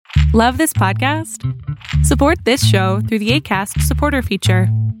Love this podcast? Support this show through the Acast supporter feature.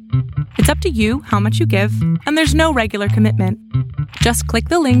 It's up to you how much you give, and there's no regular commitment. Just click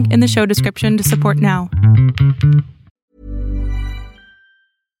the link in the show description to support now.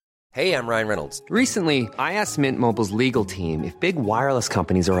 Hey, I'm Ryan Reynolds. Recently, I asked Mint Mobile's legal team if big wireless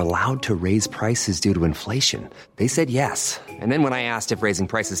companies are allowed to raise prices due to inflation. They said yes. And then when I asked if raising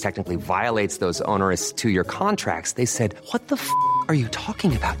prices technically violates those onerous two-year contracts, they said, "What the f*** are you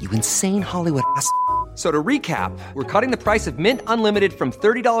talking about, you insane Hollywood ass?" So to recap, we're cutting the price of Mint Unlimited from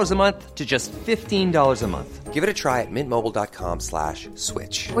 $30 a month to just $15 a month. Give it a try at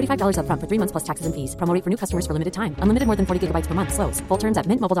mintmobile.com/switch. $45 up front for 3 months plus taxes and fees. Promo rate for new customers for limited time. Unlimited more than 40 gigabytes per month. Slows full terms at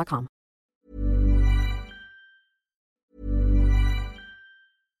mintmobile.com.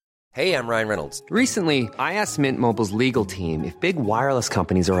 Hey, I'm Ryan Reynolds. Recently, I asked Mint Mobile's legal team if big wireless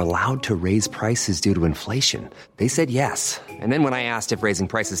companies are allowed to raise prices due to inflation. They said yes. And then when I asked if raising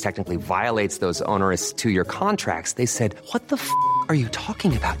prices technically violates those onerous two-year contracts, they said, "What the f*** are you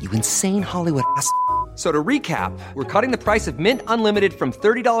talking about, you insane Hollywood ass?" So to recap, we're cutting the price of Mint Unlimited from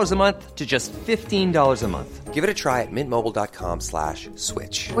 $30 a month to just $15 a month. Give it a try at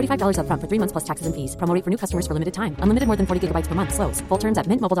mintmobile.com/switch. $45 up front for 3 months plus taxes and fees. Promo rate for new customers for limited time. Unlimited more than 40 gigabytes per month. Slows full terms at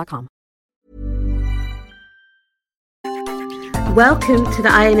mintmobile.com. Welcome to the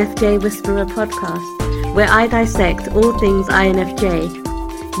INFJ Whisperer podcast, where I dissect all things INFJ.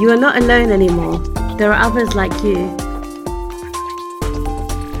 You are not alone anymore. There are others like you.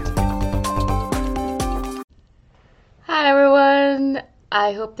 Hi everyone!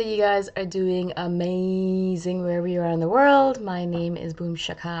 I hope that you guys are doing amazing wherever you are in the world. My name is Boom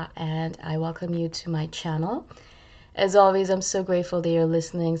Shaka and I welcome you to my channel. As always, I'm so grateful that you're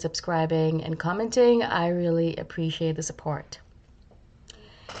listening, subscribing, and commenting. I really appreciate the support.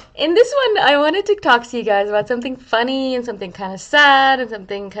 In this one, I wanted to talk to you guys about something funny and something kind of sad and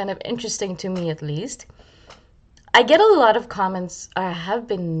something kind of interesting to me at least. I get a lot of comments, or I have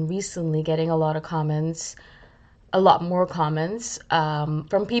been recently getting a lot more comments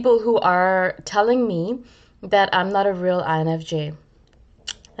from people who are telling me that I'm not a real INFJ.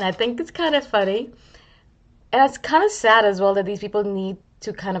 And I think it's kind of funny. And it's kind of sad as well that these people need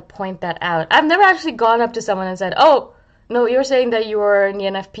to kind of point that out. I've never actually gone up to someone and said, "Oh, no, you're saying that you were an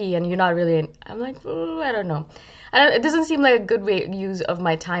ENFP and you're not really an..." I'm like, I don't know. It doesn't seem like a good use of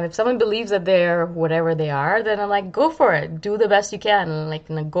my time. If someone believes that they're whatever they are, then I'm like, go for it. Do the best you can. Like,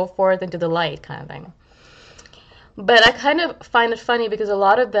 go forth into the light kind of thing. But I kind of find it funny because a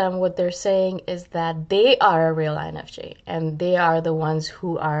lot of them, what they're saying is that they are a real INFJ and they are the ones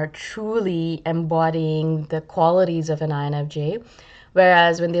who are truly embodying the qualities of an INFJ.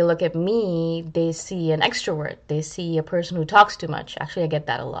 Whereas when they look at me, they see an extrovert. They see a person who talks too much. Actually, I get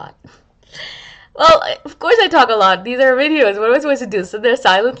that a lot. Well, of course I talk a lot. These are videos. What am I supposed to do? Sit there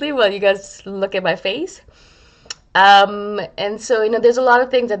silently while you guys look at my face? And so, there's a lot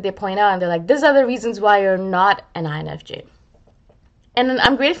of things that they point out and they're like, these are the reasons why you're not an INFJ. And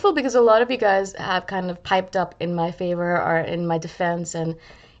I'm grateful because a lot of you guys have kind of piped up in my favor or in my defense and,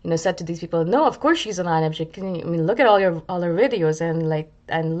 said to these people, no, of course she's an INFJ. Look at all her videos and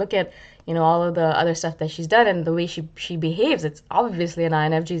look at, all of the other stuff that she's done and the way she behaves. It's obviously an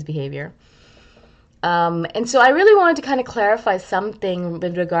INFJ's behavior. And so I really wanted to kind of clarify something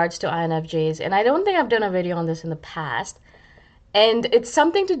with regards to INFJs, and I don't think I've done a video on this in the past, and it's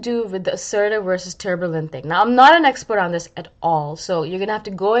something to do with the assertive versus turbulent thing. Now, I'm not an expert on this at all, so you're going to have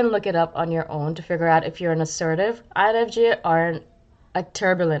to go and look it up on your own to figure out if you're an assertive INFJ or a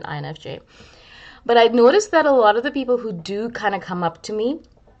turbulent INFJ. But I noticed that a lot of the people who do kind of come up to me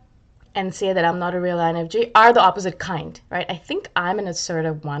and say that I'm not a real INFJ are the opposite kind, right? I think I'm an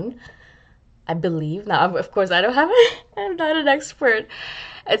assertive one. I believe. Now, of course, I'm not an expert.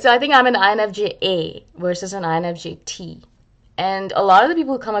 And so I think I'm an INFJ-A versus an INFJ-T. And a lot of the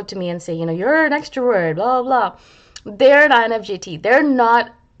people who come up to me and say, you're an extrovert, blah, blah, they're an INFJ-T. They're not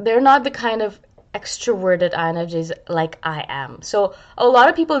the kind of extroverted INFJs like I am. So a lot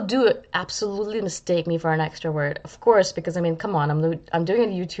of people do absolutely mistake me for an extrovert. Of course, because, come on, I'm doing a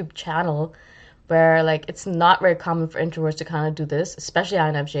YouTube channel where, it's not very common for introverts to kind of do this, especially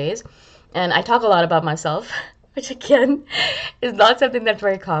INFJs. And I talk a lot about myself, which again is not something that's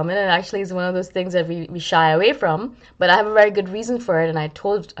very common and actually is one of those things that we shy away from. But I have a very good reason for it, and I've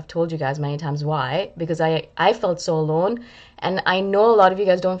told you guys many times why. Because I felt so alone, and I know a lot of you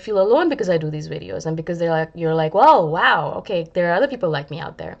guys don't feel alone because I do these videos and because you're like, well, wow, okay, there are other people like me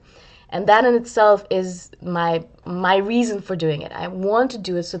out there. And that in itself is my reason for doing it. I want to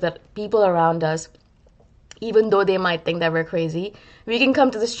do it so that people around us, even though they might think that we're crazy, we can come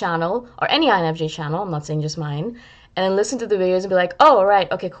to this channel, or any INFJ channel, I'm not saying just mine, and then listen to the videos and be like, oh,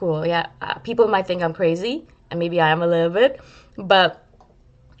 right, okay, cool. Yeah, people might think I'm crazy, and maybe I am a little bit, but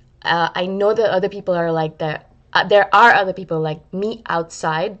I know that other people are like that. There are other people like me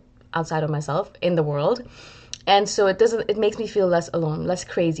outside of myself in the world. And so it makes me feel less alone, less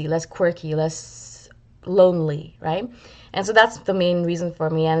crazy, less quirky, less lonely, right? And so that's the main reason for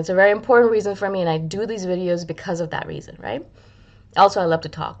me, and it's a very important reason for me, and I do these videos because of that reason, right? Also, I love to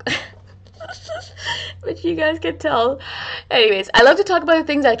talk, which you guys can tell. Anyways, I love to talk about the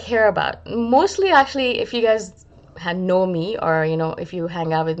things I care about. Mostly, actually, if you guys know me, or if you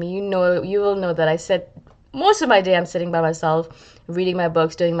hang out with me, you will know that I sit most of my day I'm sitting by myself, reading my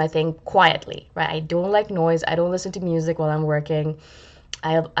books, doing my thing quietly, right? I don't like noise. I don't listen to music while I'm working.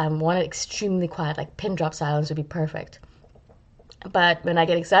 I want it extremely quiet, like pin drop silence would be perfect. But when I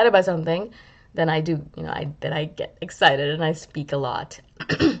get excited by something, then I do, then I get excited and I speak a lot.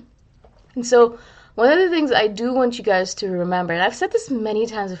 And so one of the things I do want you guys to remember, and I've said this many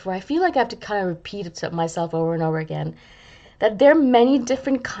times before, I feel like I have to kind of repeat it to myself over and over again, that there are many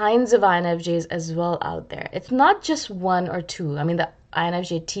different kinds of INFJs as well out there. It's not just one or two. I mean, the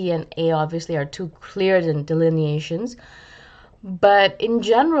INFJ T and A obviously are two clear delineations. But in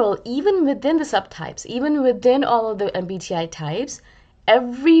general, even within the subtypes, even within all of the MBTI types,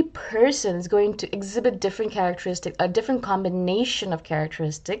 every person is going to exhibit different characteristics, a different combination of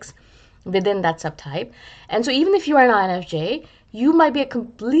characteristics within that subtype. And so even if you are an INFJ, you might be a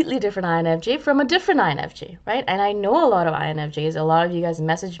completely different INFJ from a different INFJ, right? And I know a lot of INFJs. A lot of you guys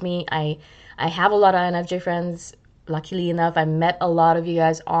message me. I have a lot of INFJ friends. Luckily enough, I met a lot of you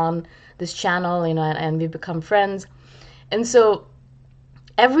guys on this channel, and we've become friends. And so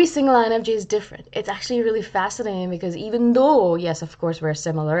every single INFJ is different. It's actually really fascinating because even though, yes, of course, we're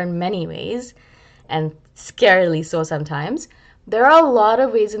similar in many ways, and scarily so sometimes, there are a lot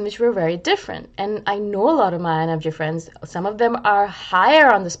of ways in which we're very different. And I know a lot of my INFJ friends. Some of them are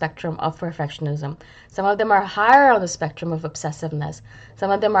higher on the spectrum of perfectionism. Some of them are higher on the spectrum of obsessiveness.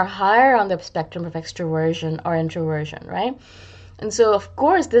 Some of them are higher on the spectrum of extroversion or introversion, right? And so, of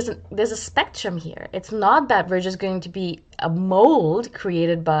course, there's a spectrum here. It's not that we're just going to be a mold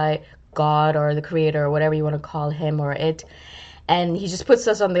created by God or the creator or whatever you want to call him or it, and he just puts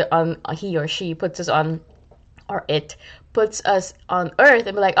us he or she puts us on, or it puts us on earth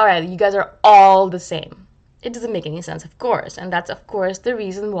and be like, all right, you guys are all the same. It doesn't make any sense, of course. And that's, of course, the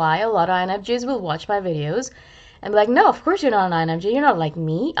reason why a lot of INFJs will watch my videos and be like, no, of course you're not an INFJ. You're not like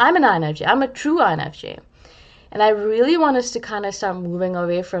me. I'm an INFJ. I'm a true INFJ. And I really want us to kind of start moving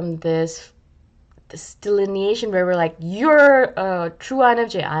away from this delineation where we're like, you're a true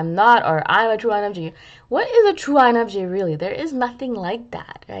INFJ, I'm not, or I'm a true INFJ. What is a true INFJ really? There is nothing like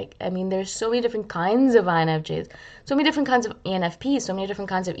that, right? I mean, there's so many different kinds of INFJs, so many different kinds of ENFPs, so many different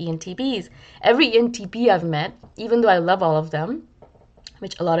kinds of ENTPs. Every ENTP I've met, even though I love all of them,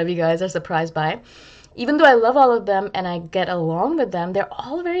 which a lot of you guys are surprised by, even though I love all of them and I get along with them, they're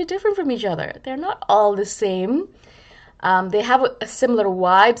all very different from each other. They're not all the same. They have a similar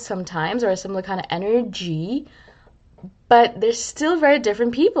vibe sometimes, or a similar kind of energy, but they're still very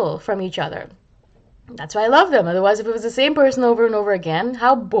different people from each other. That's why I love them. Otherwise, if it was the same person over and over again,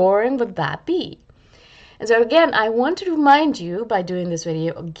 how boring would that be? And so again, I want to remind you by doing this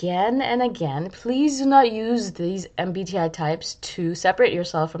video again and again, please do not use these MBTI types to separate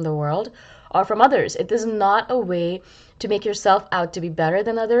yourself from the world or from others. It is not a way to make yourself out to be better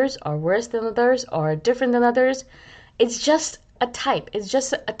than others, or worse than others, or different than others. It's just a type. It's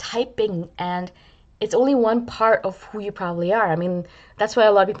just a typing, and it's only one part of who you probably are. I mean, that's why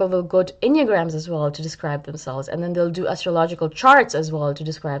a lot of people will go to Enneagrams as well to describe themselves, and then they'll do astrological charts as well to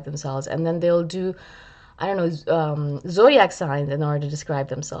describe themselves, and then they'll do, zodiac signs in order to describe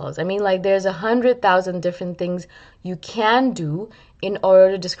themselves. I mean, like, there's 100,000 different things you can do in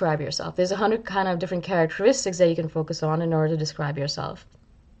order to describe yourself. There's 100 kind of different characteristics that you can focus on in order to describe yourself.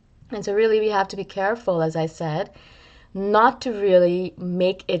 And so really we have to be careful, as I said, not to really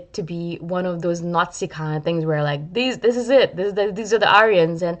make it to be one of those Nazi kind of things where like, this is it, these are the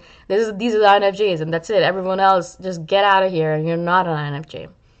Aryans, and these are the INFJs, and that's it. Everyone else, just get out of here, and you're not an INFJ.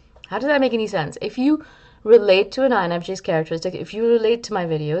 How does that make any sense? If you relate to an INFJ's characteristic, if you relate to my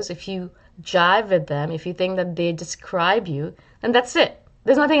videos, if you jive with them, if you think that they describe you, then that's it.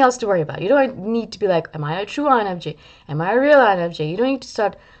 There's nothing else to worry about. You don't need to be like, am I a true INFJ? Am I a real INFJ? You don't need to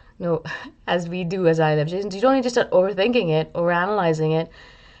start, as we do as INFJs, you don't need to start overthinking it, overanalyzing it,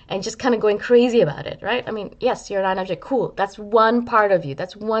 and just kind of going crazy about it, right? I mean, yes, you're an INFJ, cool. That's one part of you.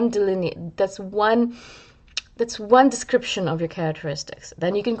 That's one description of your characteristics.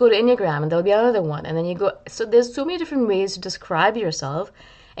 Then you can go to Enneagram, and there'll be another one, and then you go. So there's so many different ways to describe yourself,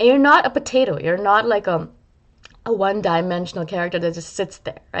 and you're not a potato. You're not like a one-dimensional character that just sits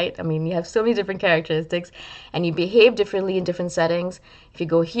there, right? I mean, you have so many different characteristics and you behave differently in different settings. If you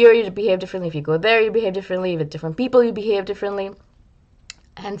go here, you behave differently. If you go there, you behave differently. With different people, you behave differently.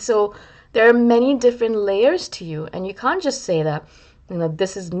 And so there are many different layers to you, and you can't just say that,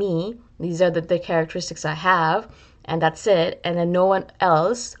 this is me, these are the characteristics I have, and that's it, and then no one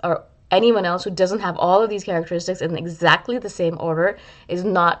else or anyone else who doesn't have all of these characteristics in exactly the same order is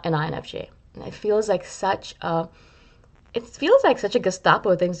not an INFJ. And it feels like such a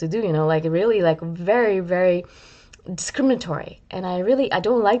Gestapo thing to do, like really like very, very discriminatory. And I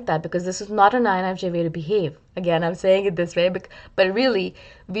don't like that, because this is not an INFJ way to behave. Again, I'm saying it this way, but really,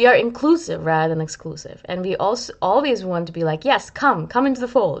 we are inclusive rather than exclusive. And we also always want to be like, yes, come into the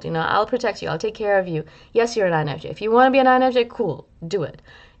fold. I'll protect you. I'll take care of you. Yes, you're an INFJ. If you want to be an INFJ, cool, do it.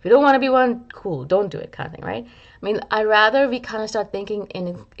 If you don't want to be one, cool, don't do it, kind of thing, right? I mean, I rather we kind of start thinking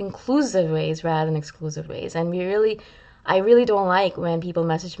in inclusive ways rather than exclusive ways. And I really don't like when people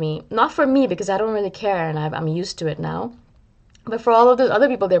message me, not for me, because I don't really care and I'm used to it now, but for all of those other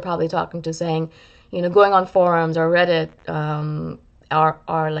people they're probably talking to, saying, going on forums or Reddit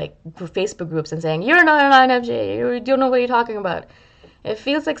or like Facebook groups and saying, you're not an INFJ, you don't know what you're talking about. It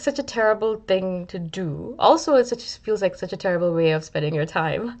feels like such a terrible thing to do. Also, feels like such a terrible way of spending your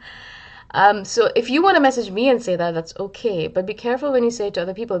time. So if you want to message me and say that, that's okay, but be careful when you say it to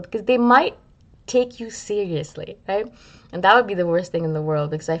other people, because they might take you seriously, right? And that would be the worst thing in the world,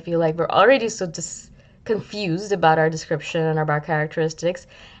 because I feel like we're already so confused about our description and about our characteristics,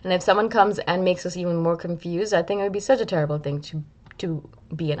 and if someone comes and makes us even more confused, I think it would be such a terrible thing to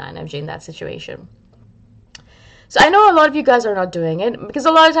be an INFJ in that situation. So I know a lot of you guys are not doing it, because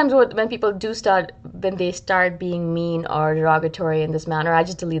a lot of times when people when they start being mean or derogatory in this manner, I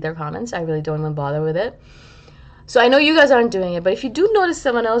just delete their comments. I really don't even bother with it. So I know you guys aren't doing it, but if you do notice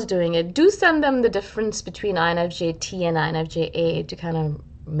someone else doing it, do send them the difference between INFJ-T and INFJ-A to kind of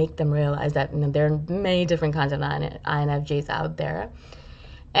make them realize that there are many different kinds of INFJs out there.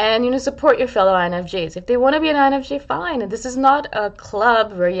 And, support your fellow INFJs. If they want to be an INFJ, fine. This is not a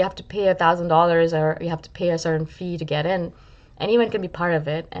club where you have to pay $1,000 or you have to pay a certain fee to get in. Anyone can be part of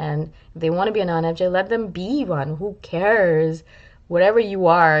it. And if they want to be an INFJ, let them be one. Who cares? Whatever you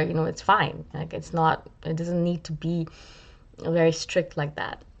are, it's fine. Like, it doesn't need to be very strict like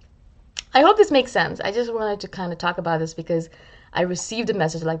that. I hope this makes sense. I just wanted to kind of talk about this because I received a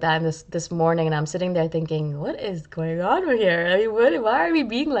message like that this morning, and I'm sitting there thinking, what is going on over here? I mean, why are we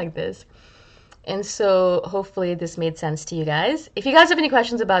being like this? And so hopefully this made sense to you guys. If you guys have any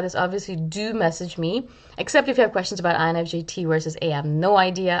questions about this, obviously do message me, except if you have questions about INFJ-T versus A. I have no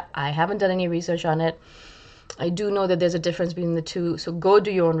idea. I haven't done any research on it. I do know that there's a difference between the two, so go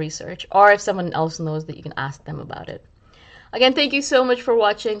do your own research. Or if someone else knows, that you can ask them about it. Again, thank you so much for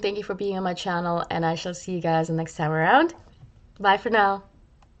watching. Thank you for being on my channel, and I shall see you guys the next time around. Bye for now.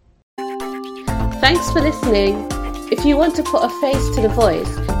 Thanks for listening. If you want to put a face to the voice,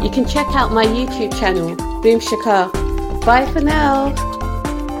 you can check out my YouTube channel, Boom Shakar. Bye for now.